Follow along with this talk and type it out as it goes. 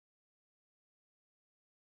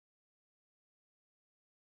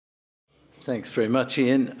Thanks very much,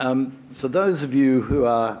 Ian. For those of you who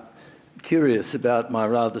are curious about my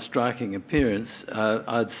rather striking appearance,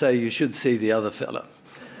 I'd say you should see the other fella.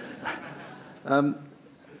 Can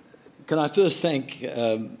I first thank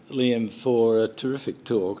Liam for a terrific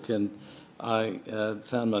talk, and I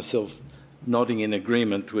found myself nodding in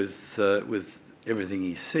agreement with everything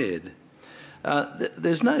he said.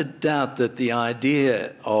 There's no doubt that the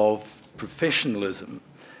idea of professionalism,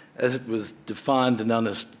 as it was defined and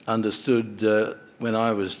understood when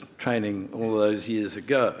I was training all those years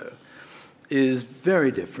ago, is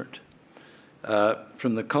very different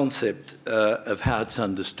from the concept of how it's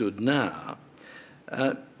understood now.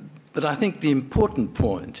 But I think the important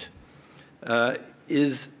point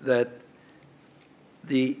is that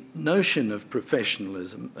the notion of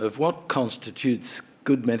professionalism, of what constitutes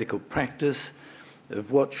good medical practice,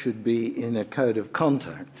 of what should be in a code of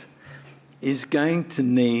conduct, is going to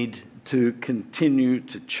need to continue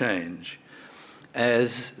to change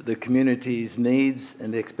as the community's needs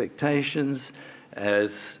and expectations,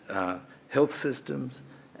 as health systems,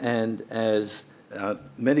 and as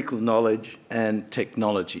medical knowledge and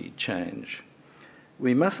technology change.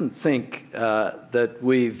 We mustn't think that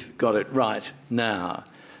we've got it right now,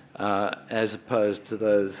 as opposed to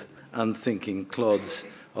those unthinking clods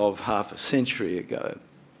of half a century ago.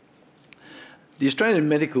 The Australian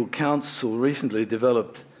Medical Council recently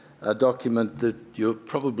developed a document that you're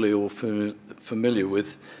probably all familiar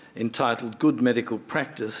with, entitled Good Medical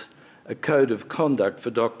Practice, a Code of Conduct for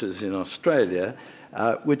Doctors in Australia,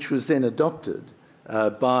 which was then adopted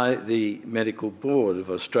by the Medical Board of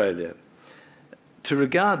Australia. To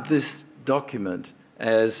regard this document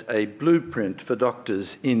as a blueprint for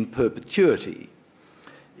doctors in perpetuity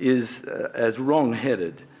is as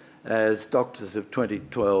wrong-headed as doctors of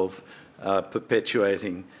 2012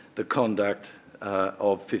 perpetuating the conduct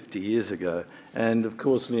of 50 years ago. And of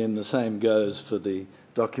course, Liam, the same goes for the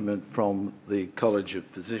document from the College of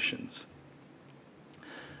Physicians.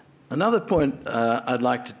 Another point I'd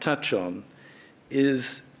like to touch on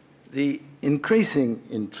is the increasing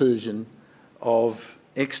intrusion of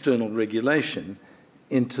external regulation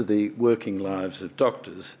into the working lives of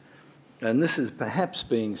doctors. And this is perhaps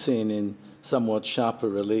being seen in somewhat sharper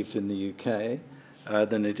relief in the UK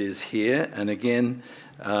than it is here, and again,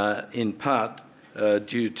 in part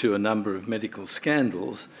due to a number of medical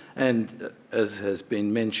scandals, and as has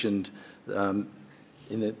been mentioned,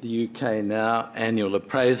 in the UK now, annual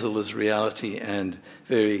appraisal is reality, and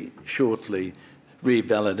very shortly,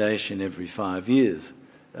 revalidation every 5 years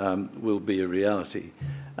will be a reality.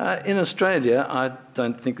 In Australia, I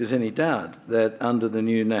don't think there's any doubt that under the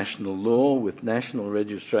new national law with national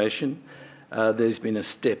registration, there's been a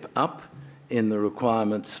step up in the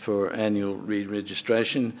requirements for annual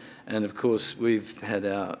re-registration, and of course we've had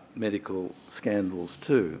our medical scandals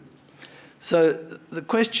too. So the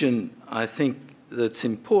question, I think, that's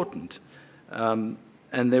important, and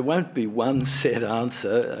there won't be one set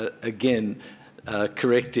answer, again,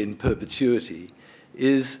 correct in perpetuity,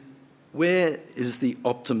 is where is the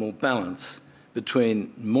optimal balance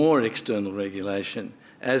between more external regulation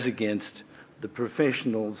as against the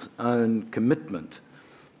professional's own commitment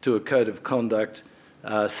to a code of conduct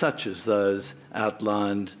such as those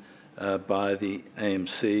outlined by the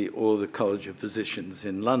AMC or the College of Physicians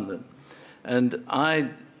in London. And I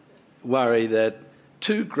worry that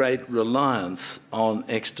too great reliance on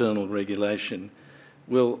external regulation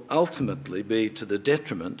will ultimately be to the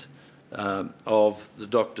detriment of the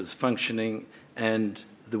doctor's functioning and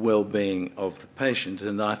the well-being of the patient.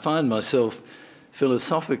 And I find myself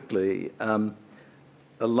philosophically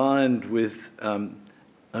aligned with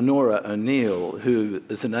Honora O'Neill, who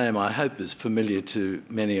is a name I hope is familiar to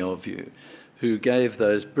many of you, who gave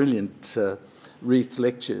those brilliant Reith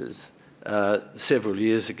lectures several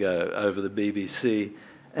years ago over the BBC.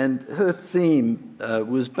 And her theme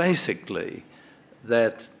was basically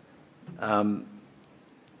that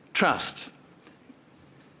trust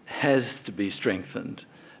has to be strengthened.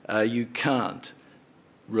 You can't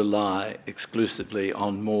rely exclusively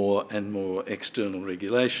on more and more external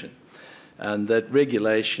regulation, and that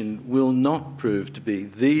regulation will not prove to be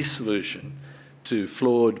the solution to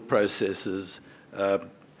flawed processes,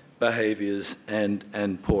 behaviours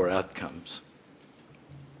and poor outcomes.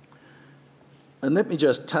 And let me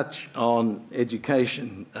just touch on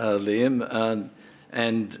education, Liam,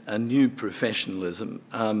 and a new professionalism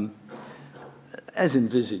as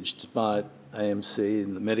envisaged by AMC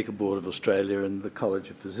and the Medical Board of Australia and the College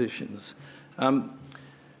of Physicians.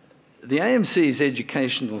 The AMC's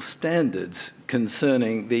educational standards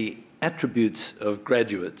concerning the attributes of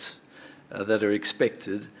graduates that are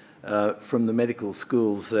expected from the medical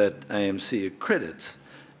schools that AMC accredits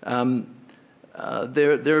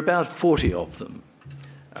there are about 40 of them.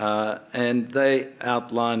 And they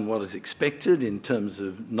outline what is expected in terms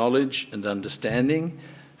of knowledge and understanding,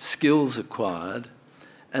 skills acquired,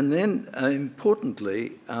 and then,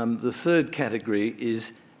 importantly, the third category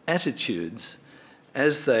is attitudes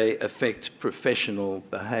as they affect professional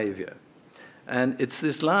behaviour. And it's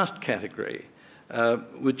this last category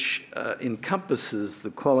which encompasses the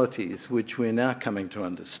qualities which we're now coming to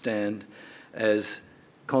understand as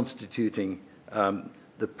constituting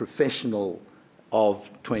the professional of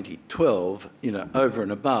 2012, over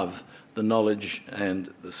and above the knowledge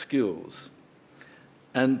and the skills.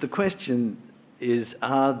 And the question is,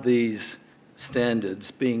 are these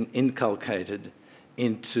standards being inculcated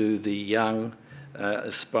into the young,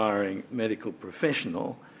 aspiring medical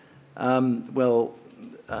professional? I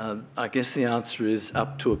guess the answer is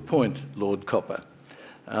up to a point, Lord Copper.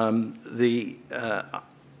 I'm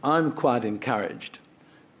quite encouraged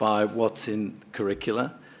by what's in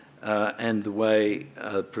curricula and the way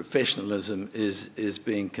professionalism is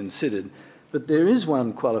being considered. But there is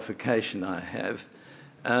one qualification I have,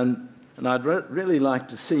 and I'd really like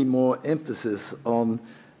to see more emphasis on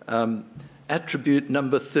attribute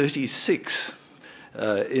number 36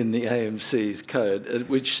 in the AMC's code,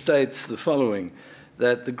 which states the following,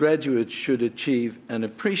 that the graduates should achieve an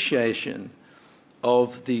appreciation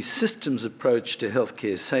of the systems approach to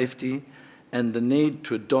healthcare safety and the need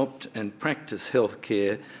to adopt and practice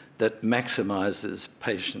healthcare that maximises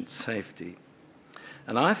patient safety.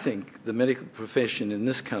 And I think the medical profession in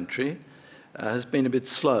this country has been a bit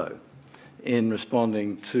slow in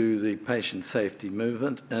responding to the patient safety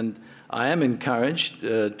movement, and I am encouraged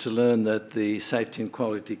to learn that the Safety and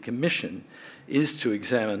Quality Commission is to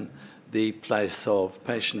examine the place of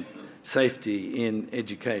patient safety in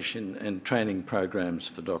education and training programs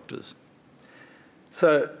for doctors.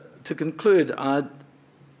 So, to conclude, I'd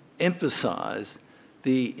emphasise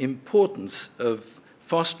the importance of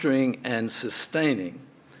fostering and sustaining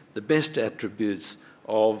the best attributes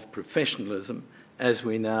of professionalism as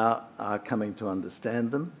we now are coming to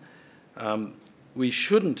understand them. We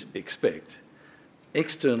shouldn't expect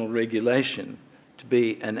external regulation to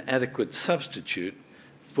be an adequate substitute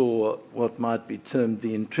for what might be termed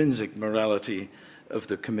the intrinsic morality of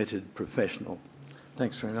the committed professional.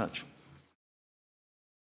 Thanks very much.